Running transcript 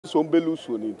so mbelu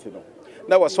so ni ntino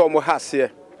na wa so mo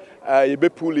hase you be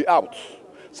pull it out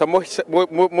so mo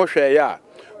hwe ya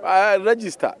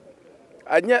register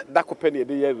anya dakopene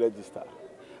de ye register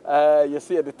you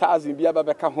see the 1000 bia ba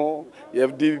beka ho ye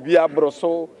de bia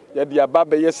broso ye de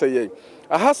ababa ye seye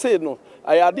ahase no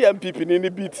ayade MPP ni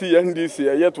BT NDC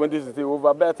ye 2060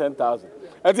 over 10,000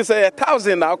 and to say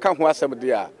 1,000 now kan ho asem de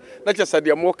a na che se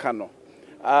de mo ka no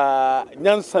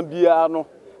nyansa bia no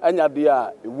anya de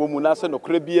a ewomu na se no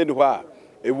kra bia ni ho a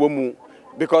ewomu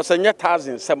because anya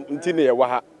 1,000 sem ntine ye wa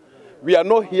ha we are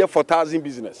not here for 1,000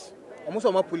 business almost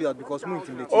am pull out because mu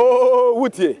intimidate oh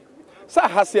wutie sa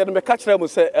hase no me ka kire mo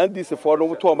se NDC for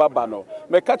no to ma ba no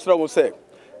me ka kire mo se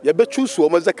ye be choose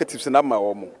o executives na ma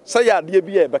wo mo say ya de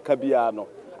bia e be ka bia no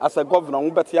as a governor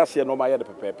we better ase no ma ye de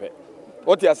pepepe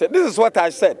what you said this is what I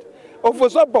said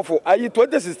of so before ayi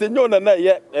 2016 no na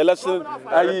ye election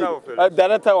ayi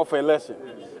director of election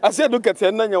I said look at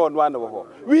na nye one wo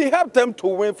we help them to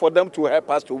win for them to help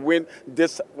us to win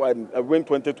this win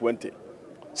 2020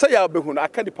 say ya be hu na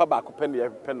aka dipa ba ko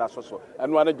pen na so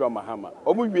eno ane dwa mahama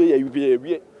omo wie ya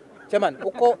wie Chairman,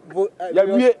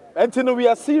 we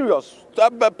are serious.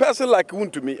 A person like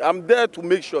Wuntumi, I'm there to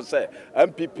make sure, say,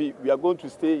 MPP, we are going to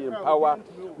stay in power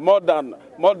more than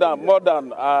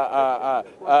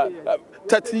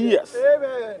 30 years.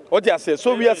 What you say?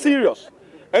 So we are serious.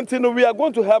 And we are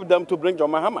going to help them to bring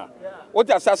John Mahama. What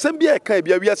you say?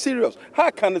 We are serious. How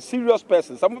can a serious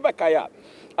person, some of the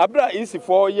Abra easy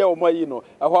 4 years or more, you know,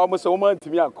 I almost a woman to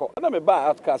me. And I'm a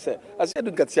bad I said,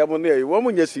 look at Yamonere,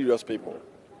 woman, serious people.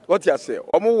 What you say?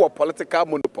 I'm more political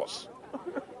monopoles.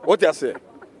 What you say?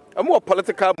 I'm more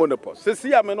political monopoles.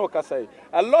 See, I mean, say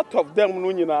a lot of them,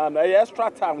 and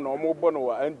extra time no more bono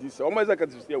and this. Almost like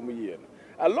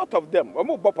a lot of them, I'm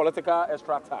more political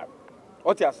extra time.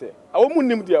 What you say? I won't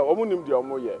name the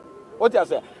What you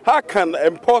say? How can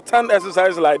important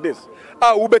exercise like this?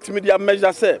 I will bet me the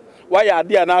measure say why are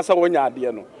there and answer when you are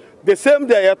there no. The same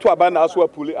day you to abandon us will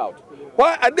pull it out.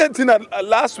 Why I didn't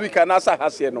last week and answer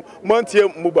has here no Monty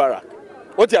Mubarak.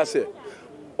 What you say?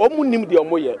 Omunim the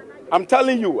omoye. I'm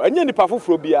telling you, and any powerful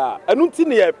phobia, and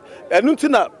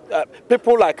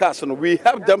people like us, and we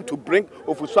help them to bring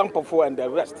Ofusang and the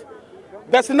rest.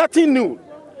 There's nothing new.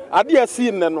 I did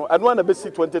see no, and one of the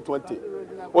 2020.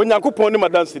 When you go pony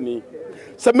madansini,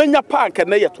 so many park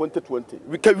and 2020.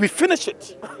 We finish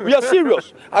it. We are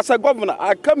serious. As a governor,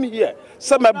 I come here.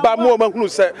 Some Bamu who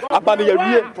say about the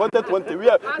year 2020. We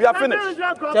are finished.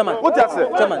 Chairman, what you say?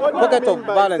 Chairman, what of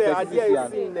violence?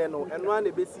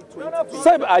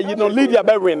 You know, Lydia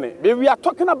be winning. We are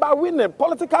talking about winning.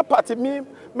 Political party, me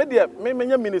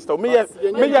minister, me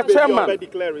chairman.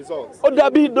 Declare results. Oh,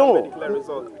 there be no.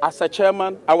 As a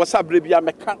chairman, I was a baby. I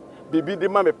me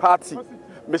the party.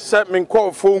 Me set me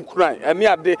call phone cry and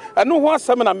near day. I know what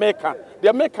some American. The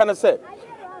American say,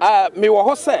 me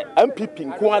wa say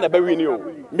MPP Kuana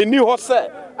Berino. Me knew what say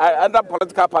under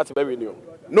political party Berino.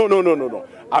 No.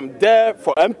 I'm there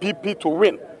for MPP to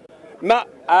win. Now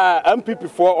MPP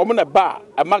for Omuna Bar,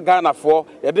 a Magana for,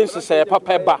 you didn't say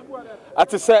Papa Bar. I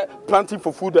to say planting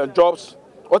for food and jobs.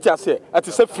 What you say? I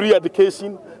to say free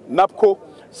education, NAPCO,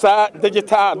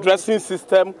 digital addressing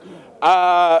system,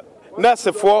 nurse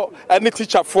for any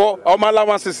teacher for all my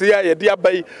allowances here a dear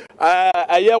bay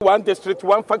a year one district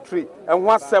one factory and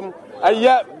one some a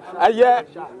year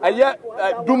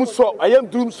doom so I am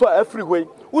doom so every way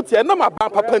uti I know my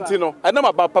papentino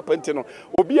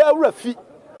obi a rafi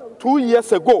 2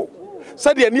 years ago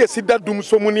said the near see that doom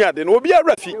so many then obi a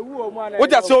rafi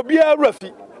what I say obi a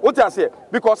rafi what I say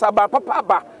because about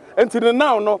papa until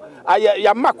now, no, I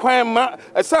makwan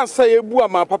a son say a bua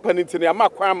ma papa into a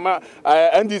makwan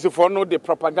and this for no the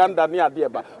propaganda near dear,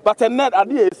 but a net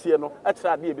idea is here no, at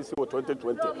ABC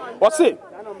 2020. What's it?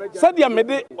 Said the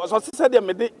mede was said the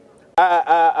mede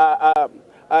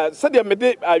said the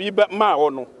mede ma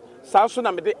or no, Samson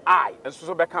mede I and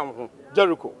so back home,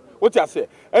 Jericho. What you say?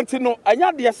 Until no, I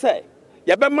had dear say,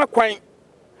 Yabama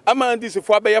this is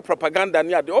for propaganda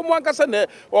near the Omakasane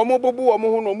or Mobu or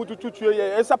Mutu.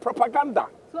 It's a propaganda.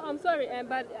 So I'm sorry,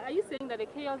 but are you saying that the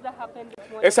chaos that happened this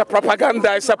morning? It's a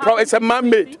propaganda, it's a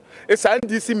man-made. It's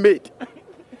NDC made.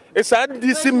 It's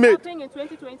NDC made. Happening in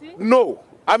 2020? No.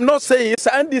 I'm not saying it's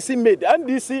NDC made.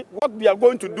 NDC, what we are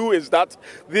going to do is that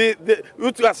the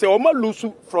say Oma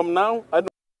Lusu from now and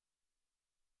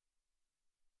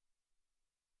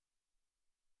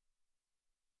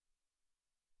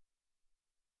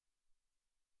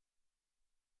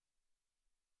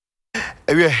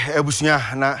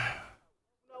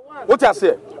what I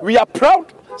say, we are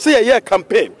proud. Say a year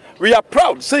campaign. We are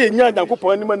proud. Say a young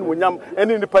couple anyone will yam,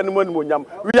 any independent one will yam.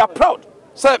 We are proud.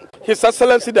 Sir, His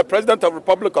Excellency the President of the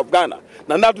Republic of Ghana.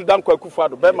 Nana do dan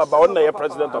Akufo-Addo Bema ba on na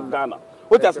President of Ghana.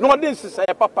 What has no this is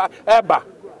papa eba.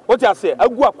 What you say?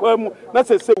 Agu akwamu na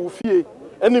say ufie.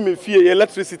 Enemy fear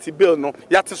electricity bill no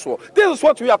yatiswo. This is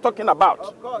what we are talking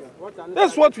about.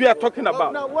 This is what we are talking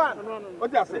about.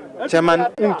 What you say? Chairman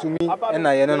Wuntumi and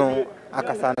I no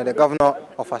Akasano, the governor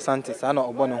of Asante,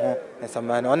 Sano Obono and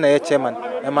Samana, on the chairman,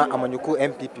 Emma Amanyuku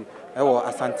MPP, or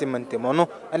Asante Montemono,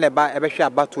 and about Ebesha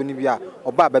Batunibia,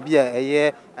 or Babia, a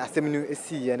year, a seminu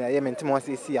sea, and a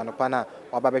yementimos sea, and Opana,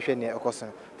 or Babashania, or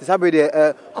Cosson. The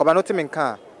Sabri, Cobanotimin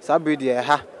Sabri,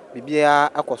 ha. Bibia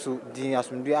akoso din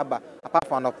asumduaba apart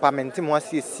from apartment mo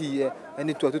asiesie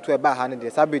eni to eba ha ne de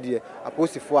sabedie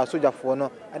aposifo asojafo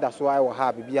no eda so ai wo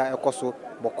ha bibia ekoso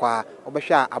bokwa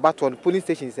obehwa abato no police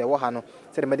stations e wo ha no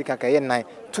se de medical ka ye 9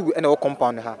 2 ena wo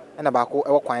compound ha ena ba ko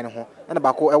e wo kwan ne ho ena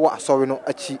ba ko e wo asori no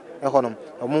achi e honom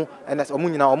omu ena omu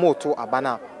nyina omu to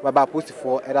abana ba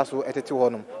aposifo eda so etete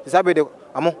honom sabedie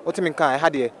amo otimi kan e ha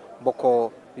de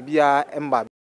bokọ bibia emba